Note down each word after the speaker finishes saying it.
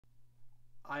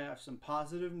I have some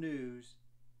positive news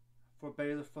for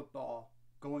Baylor football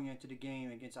going into the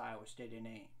game against Iowa State in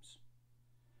Ames.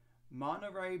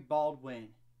 Monaray Baldwin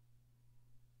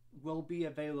will be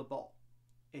available.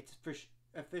 It's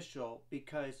official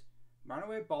because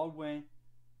Monaray Baldwin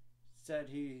said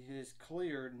he is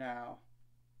cleared now.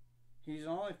 He's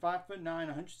only 5'9",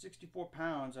 164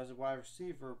 pounds as a wide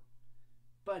receiver,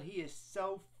 but he is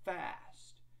so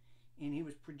fast, and he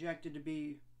was projected to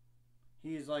be.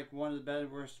 He is like one of the better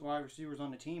wide receivers on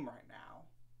the team right now,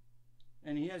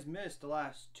 and he has missed the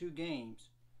last 2 games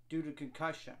due to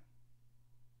concussion.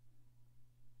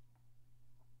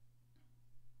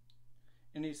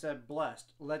 And he said,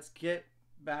 "Blessed. Let's get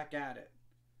back at it."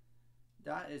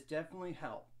 That is definitely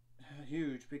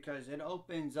huge because it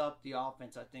opens up the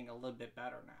offense, I think, a little bit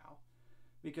better now.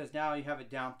 Because now you have a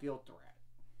downfield threat.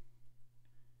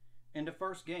 In the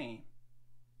first game,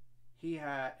 he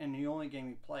had, in the only game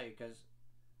he played, because,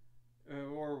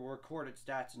 or recorded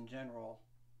stats in general,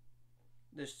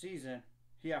 this season,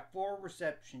 he had 4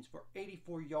 receptions for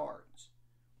 84 yards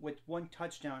with 1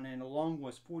 touchdown, and the long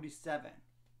was 47.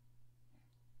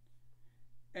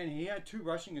 And he had 2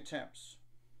 rushing attempts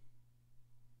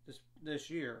this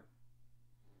year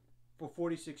for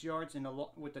 46 yards and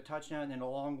with the touchdown, and the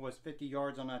long was 50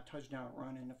 yards on that touchdown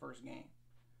run in the first game.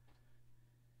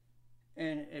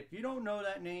 And if you don't know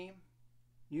that name,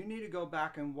 you need to go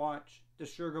back and watch the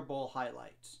Sugar Bowl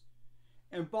highlights.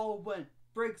 And Baldwin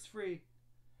breaks free,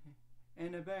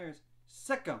 and the Bears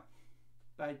sick him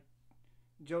by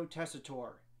Joe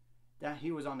Tessitore. That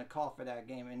he was on the call for that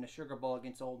game in the Sugar Bowl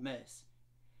against Ole Miss.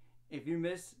 If you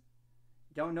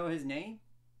don't know his name,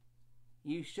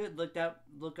 you should look up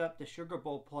the Sugar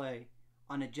Bowl play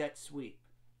on a jet sweep.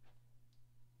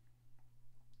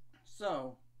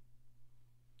 So,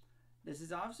 this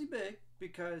is obviously big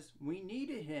because we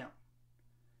needed him.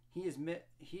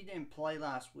 He didn't play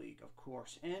last week, of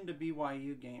course, in the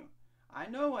BYU game. I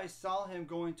know I saw him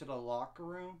going to the locker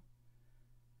room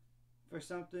for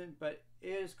something, but it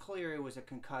is clear it was a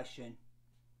concussion.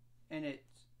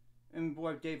 And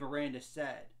what Dave Aranda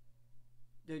said,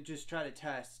 they just try to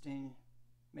test and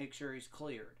make sure he's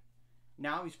cleared.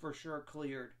 Now he's for sure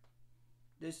cleared.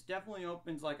 This definitely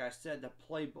opens, like I said, the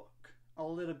playbook a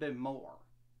little bit more,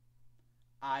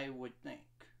 I would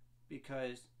think,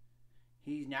 because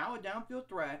he's now a downfield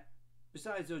threat.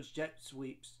 Besides those jet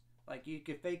sweeps, like you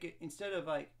could fake it instead of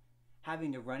like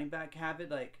having the running back have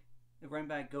it, like the running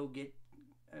back go get,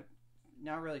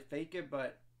 not really fake it,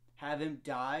 but have him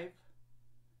dive,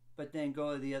 but then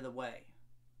go the other way.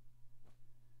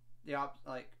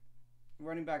 Like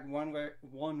running back one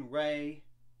way,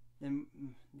 then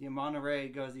the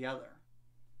Monaray goes the other.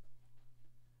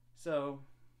 So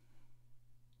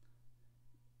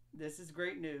this is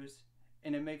great news,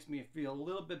 and it makes me feel a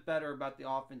little bit better about the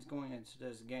offense going into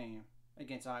this game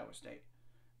against Iowa State.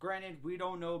 Granted, we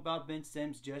don't know about Ben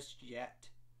Sims just yet.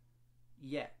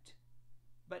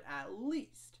 But at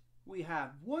least we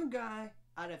have 1 guy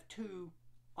out of 2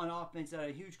 on offense that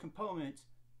are huge components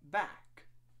back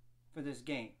for this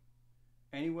game.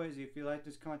 Anyways, if you like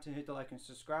this content, hit the like and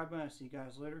subscribe button. I'll see you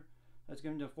guys later. Let's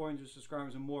get into 400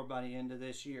 subscribers and more by the end of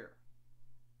this year.